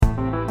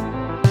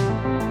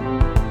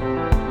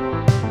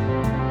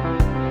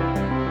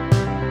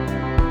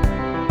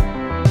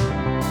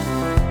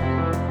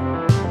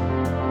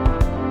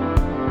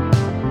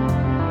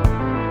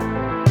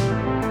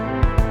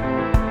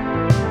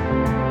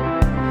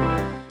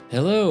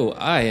Hello,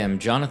 I am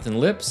Jonathan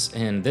Lips,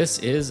 and this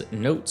is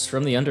Notes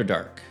from the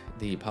Underdark,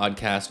 the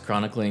podcast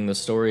chronicling the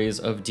stories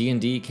of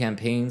D&D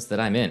campaigns that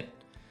I'm in.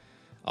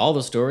 All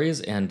the stories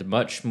and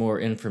much more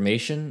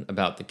information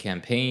about the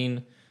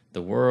campaign,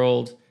 the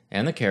world,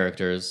 and the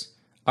characters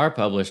are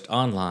published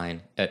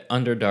online at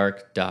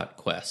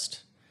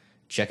underdark.quest.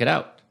 Check it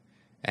out.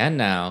 And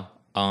now,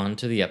 on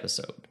to the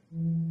episode.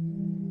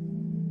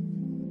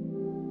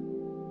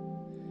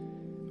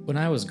 When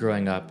I was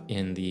growing up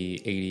in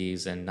the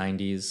 80s and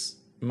 90s,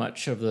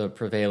 much of the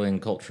prevailing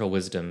cultural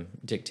wisdom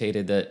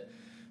dictated that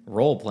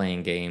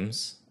role-playing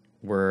games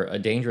were a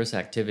dangerous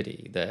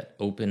activity that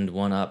opened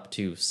one up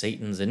to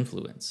Satan's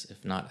influence,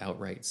 if not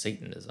outright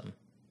Satanism.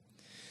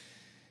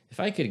 If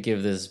I could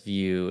give this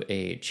view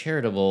a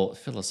charitable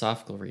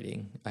philosophical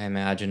reading, I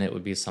imagine it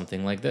would be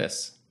something like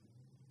this.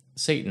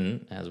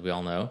 Satan, as we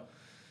all know,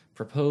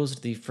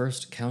 proposed the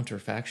first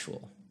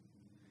counterfactual.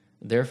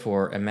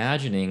 Therefore,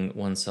 imagining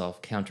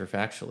oneself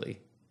counterfactually,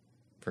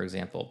 for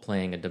example,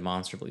 playing a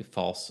demonstrably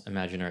false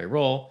imaginary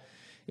role,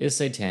 is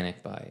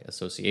satanic by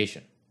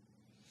association.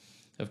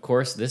 Of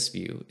course, this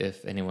view,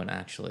 if anyone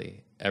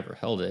actually ever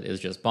held it,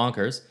 is just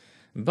bonkers,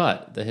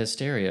 but the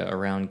hysteria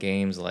around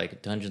games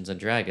like Dungeons &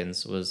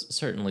 Dragons was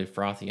certainly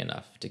frothy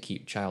enough to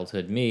keep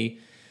childhood me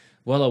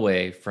well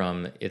away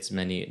from its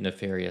many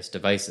nefarious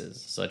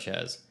devices, such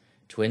as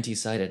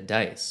 20-sided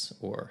dice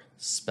or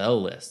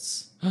spell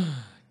lists.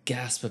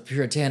 Gasp of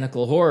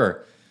puritanical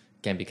horror.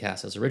 Can be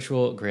cast as a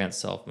ritual, grants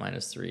self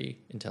 -3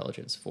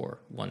 intelligence for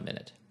 1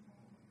 minute.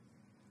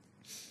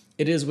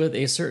 It is with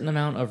a certain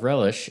amount of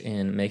relish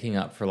in making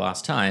up for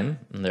lost time,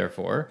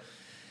 therefore,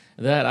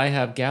 that I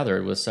have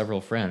gathered with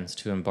several friends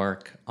to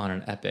embark on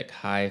an epic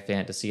high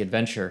fantasy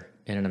adventure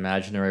in an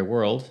imaginary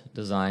world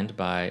designed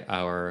by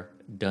our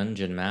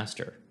Dungeon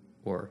Master,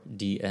 or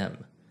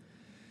DM.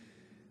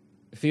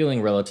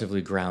 Feeling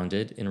relatively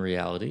grounded in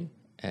reality,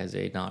 as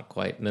a not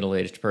quite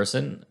middle-aged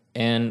person,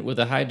 and with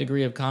a high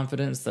degree of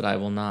confidence that I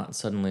will not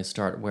suddenly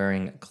start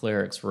wearing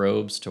cleric's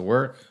robes to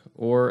work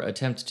or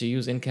attempt to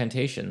use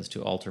incantations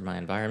to alter my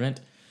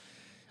environment,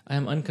 I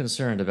am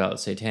unconcerned about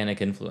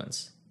satanic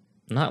influence,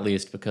 not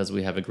least because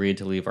we have agreed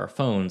to leave our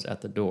phones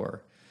at the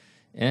door,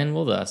 and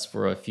will thus,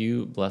 for a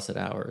few blessed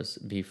hours,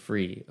 be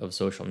free of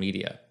social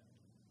media.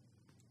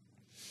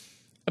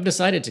 I've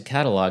decided to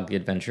catalog the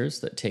adventures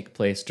that take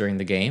place during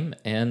the game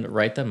and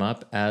write them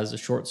up as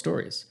short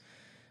stories,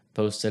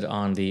 posted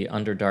on the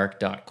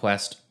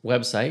underdark.quest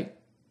website,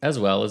 as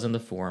well as in the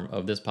form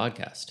of this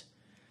podcast.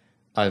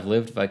 I've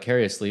lived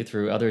vicariously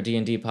through other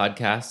D&D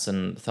podcasts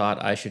and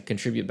thought I should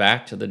contribute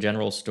back to the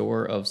general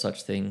store of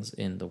such things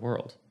in the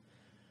world.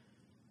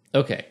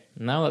 Okay,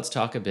 now let's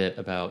talk a bit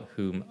about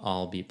whom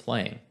I'll be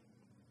playing.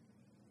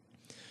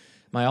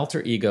 My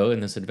alter ego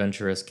in this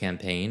adventurous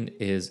campaign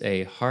is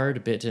a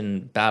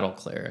hard-bitten battle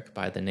cleric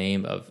by the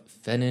name of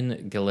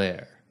Fenin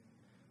Gilair.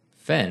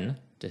 Fen,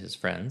 to his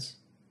friends,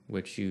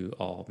 which you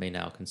all may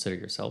now consider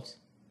yourselves.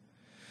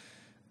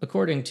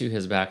 According to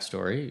his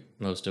backstory,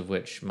 most of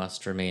which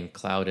must remain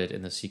clouded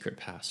in the secret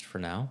past for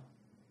now,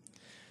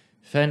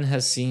 Fen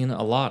has seen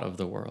a lot of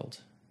the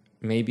world,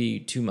 maybe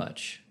too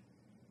much.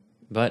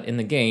 But in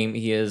the game,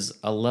 he is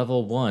a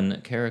level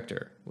 1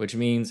 character, which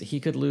means he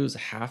could lose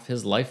half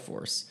his life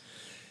force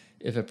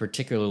if a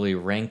particularly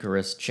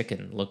rancorous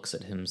chicken looks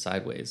at him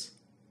sideways.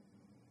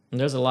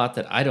 And there's a lot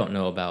that I don't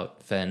know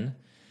about Fen,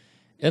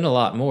 and a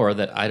lot more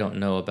that I don't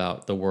know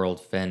about the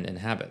world Fen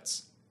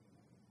inhabits.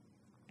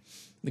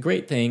 The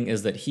great thing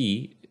is that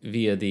he,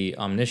 via the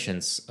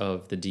omniscience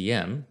of the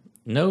DM,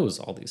 knows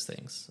all these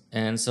things,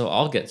 and so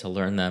I'll get to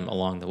learn them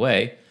along the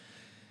way,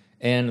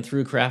 and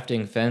through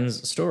crafting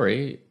Fen's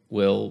story,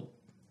 will,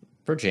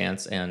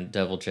 perchance and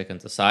devil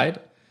chickens aside,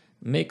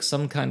 make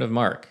some kind of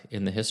mark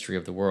in the history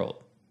of the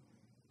world.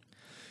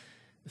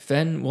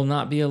 Fen will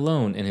not be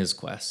alone in his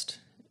quest.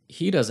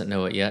 He doesn't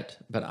know it yet,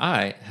 but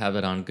I have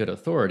it on good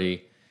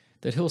authority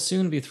that he'll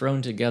soon be thrown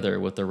together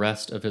with the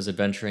rest of his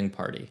adventuring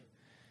party,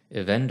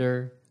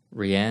 Evander,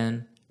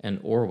 Rianne, and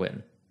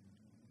Orwin.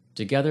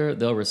 Together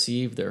they'll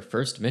receive their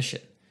first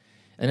mission,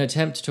 an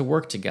attempt to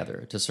work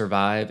together to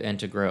survive and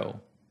to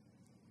grow.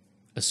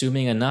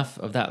 Assuming enough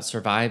of that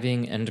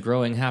surviving and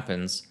growing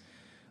happens,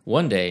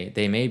 one day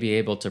they may be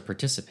able to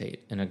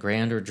participate in a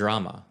grander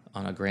drama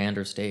on a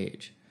grander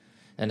stage,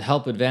 and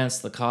help advance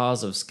the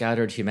cause of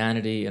scattered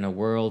humanity in a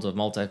world of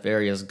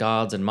multifarious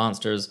gods and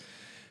monsters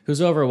whose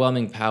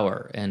overwhelming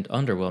power and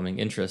underwhelming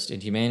interest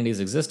in humanity's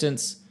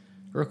existence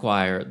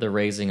require the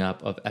raising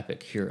up of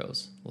epic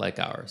heroes like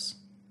ours.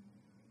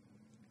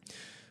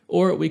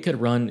 Or we could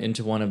run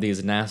into one of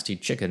these nasty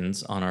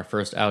chickens on our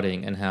first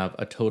outing and have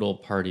a total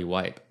party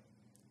wipe.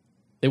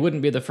 It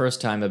wouldn't be the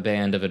first time a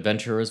band of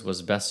adventurers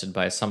was bested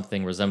by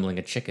something resembling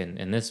a chicken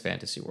in this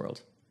fantasy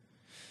world.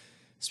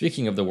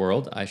 Speaking of the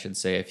world, I should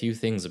say a few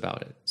things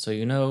about it, so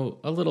you know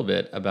a little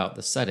bit about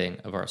the setting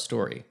of our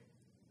story.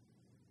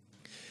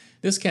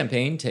 This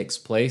campaign takes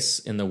place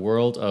in the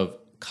world of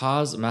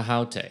Kaz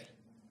Mahaute.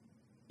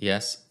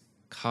 Yes,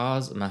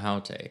 Kaz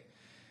Mahaute,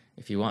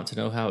 If you want to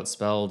know how it's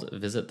spelled,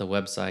 visit the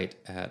website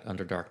at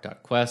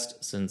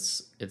underdark.quest,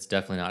 since it's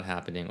definitely not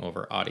happening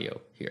over audio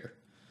here.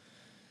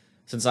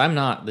 Since I'm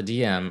not the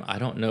DM, I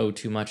don't know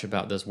too much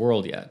about this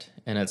world yet,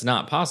 and it's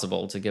not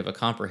possible to give a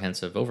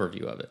comprehensive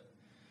overview of it.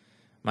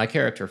 My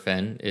character,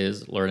 Fen,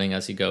 is learning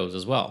as he goes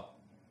as well.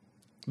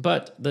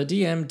 But the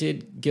DM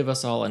did give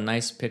us all a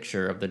nice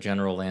picture of the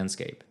general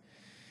landscape.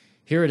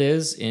 Here it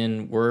is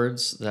in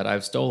words that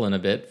I've stolen a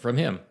bit from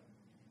him.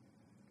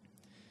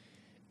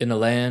 In the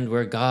land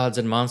where gods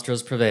and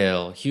monsters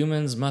prevail,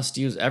 humans must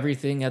use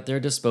everything at their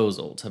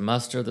disposal to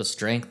muster the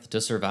strength to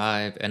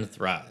survive and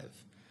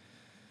thrive.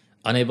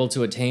 Unable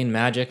to attain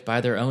magic by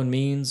their own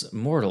means,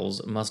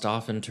 mortals must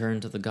often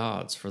turn to the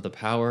gods for the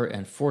power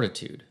and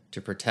fortitude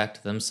to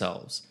protect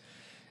themselves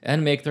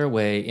and make their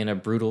way in a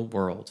brutal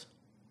world.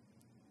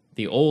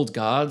 The old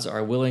gods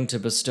are willing to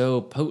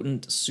bestow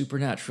potent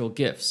supernatural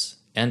gifts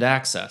and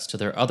access to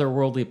their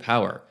otherworldly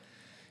power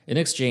in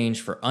exchange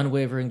for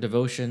unwavering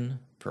devotion,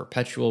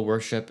 perpetual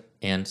worship,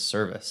 and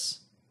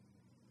service.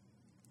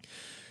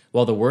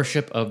 While the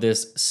worship of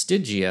this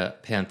Stygia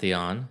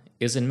pantheon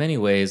is in many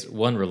ways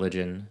one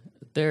religion,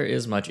 there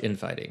is much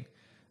infighting,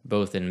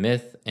 both in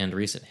myth and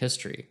recent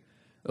history,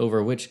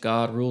 over which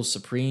god rules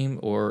supreme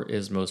or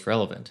is most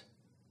relevant.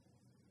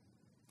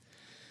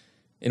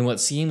 In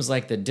what seems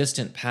like the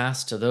distant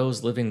past to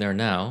those living there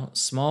now,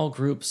 small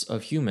groups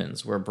of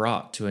humans were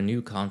brought to a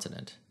new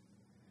continent.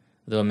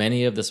 Though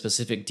many of the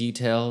specific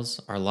details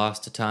are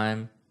lost to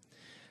time,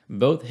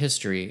 both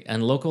history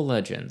and local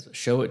legends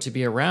show it to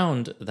be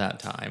around that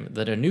time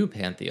that a new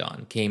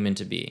pantheon came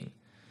into being,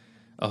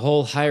 a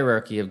whole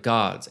hierarchy of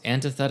gods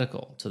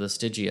antithetical to the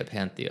Stygia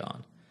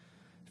pantheon,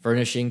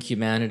 furnishing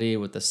humanity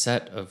with a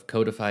set of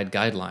codified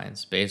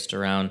guidelines based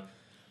around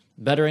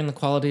bettering the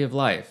quality of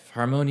life,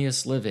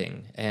 harmonious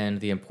living,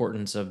 and the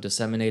importance of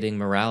disseminating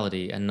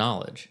morality and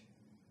knowledge,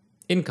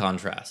 in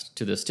contrast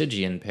to the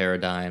Stygian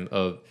paradigm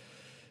of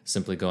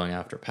simply going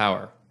after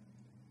power.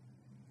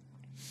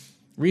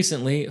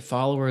 Recently,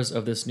 followers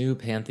of this new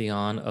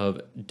pantheon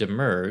of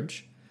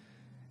Demerge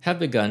have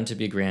begun to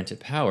be granted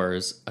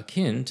powers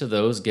akin to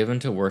those given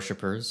to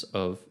worshippers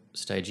of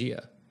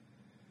Stygia,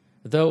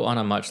 though on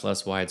a much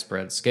less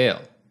widespread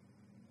scale.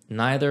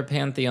 Neither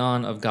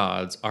pantheon of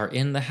gods are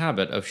in the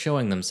habit of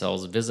showing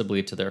themselves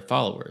visibly to their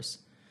followers,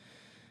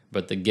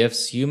 but the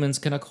gifts humans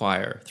can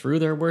acquire through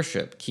their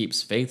worship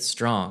keeps faith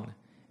strong,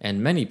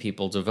 and many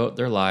people devote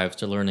their lives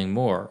to learning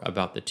more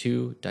about the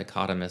two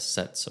dichotomous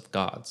sets of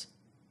gods.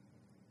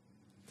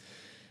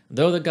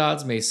 Though the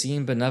gods may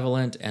seem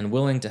benevolent and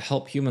willing to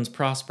help humans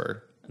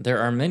prosper, there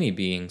are many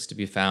beings to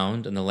be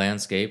found in the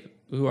landscape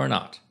who are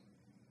not.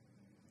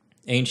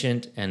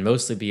 Ancient and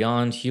mostly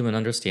beyond human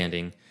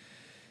understanding,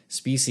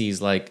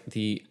 species like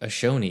the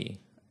Ashoni,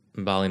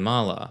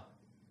 Balimala,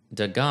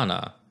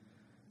 Dagana,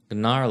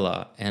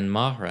 Gnarla, and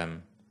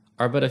Mahrem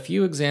are but a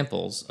few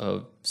examples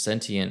of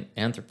sentient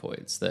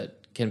anthropoids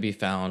that can be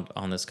found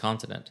on this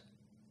continent.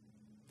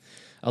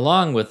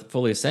 Along with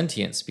fully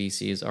sentient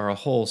species are a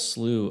whole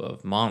slew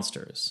of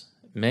monsters,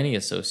 many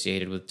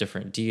associated with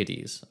different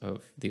deities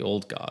of the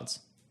old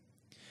gods.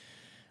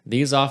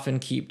 These often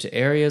keep to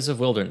areas of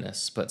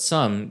wilderness, but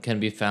some can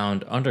be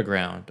found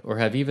underground or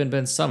have even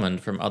been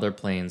summoned from other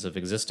planes of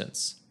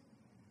existence.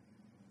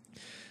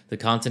 The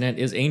continent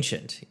is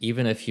ancient,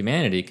 even if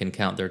humanity can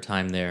count their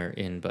time there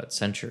in but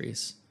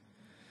centuries.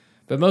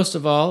 But most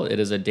of all, it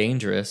is a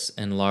dangerous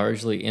and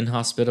largely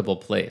inhospitable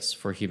place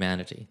for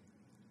humanity.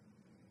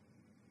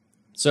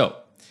 So,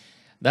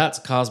 that's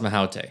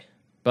Cosmohaute,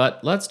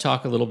 but let's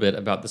talk a little bit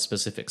about the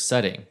specific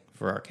setting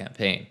for our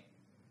campaign.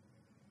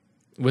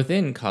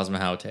 Within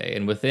Cosmohaute,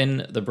 and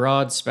within the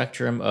broad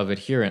spectrum of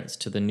adherents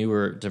to the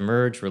newer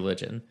Demerge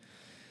religion,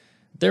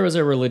 there is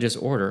a religious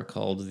order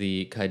called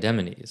the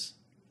Kaidemenes,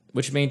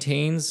 which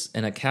maintains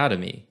an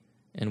academy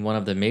in one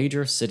of the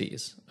major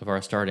cities of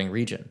our starting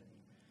region,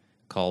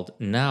 called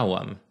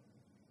Nawam.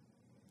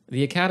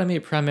 The academy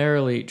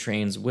primarily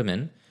trains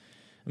women,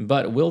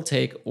 but will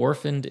take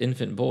orphaned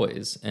infant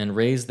boys and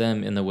raise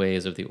them in the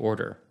ways of the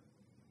order.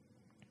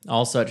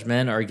 All such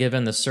men are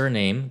given the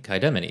surname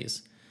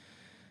Kaidemenes,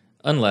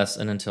 unless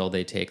and until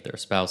they take their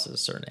spouse's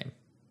surname.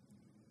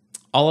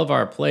 All of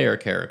our player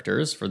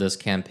characters for this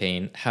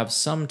campaign have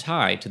some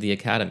tie to the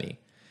academy,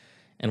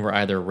 and were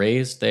either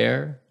raised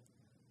there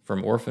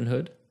from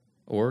orphanhood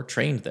or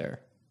trained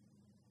there.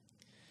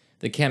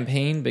 The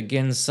campaign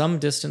begins some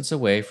distance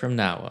away from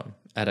Nawam,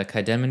 at a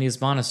Kaidemenes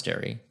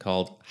monastery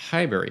called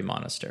Highbury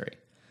Monastery,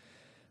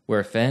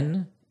 where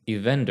Fen,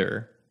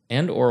 Evander,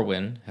 and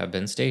Orwyn have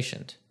been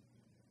stationed.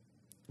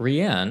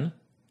 Rianne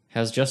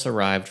has just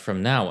arrived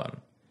from Nawam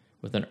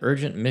with an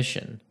urgent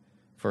mission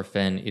for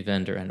Fen,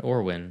 Evander, and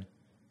Orwyn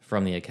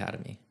from the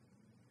Academy.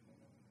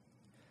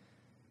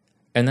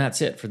 And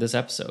that's it for this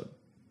episode.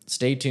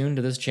 Stay tuned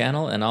to this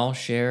channel and I'll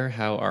share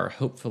how our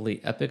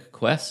hopefully epic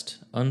quest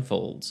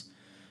unfolds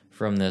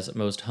from this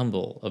most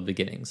humble of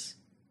beginnings.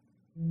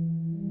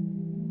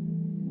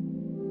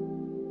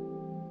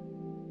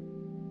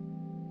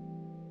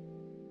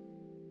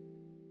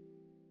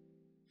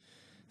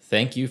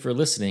 Thank you for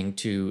listening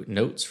to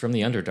Notes from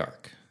the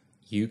Underdark.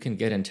 You can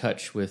get in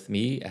touch with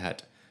me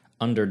at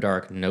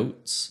Underdark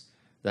Notes.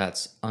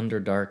 That's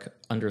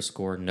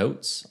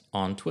Underdark_notes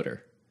on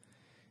Twitter.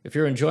 If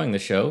you're enjoying the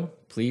show,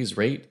 please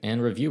rate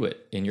and review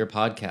it in your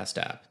podcast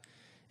app,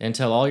 and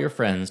tell all your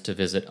friends to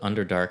visit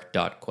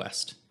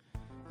underdark.quest.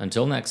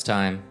 Until next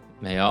time,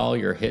 may all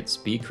your hits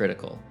be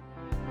critical.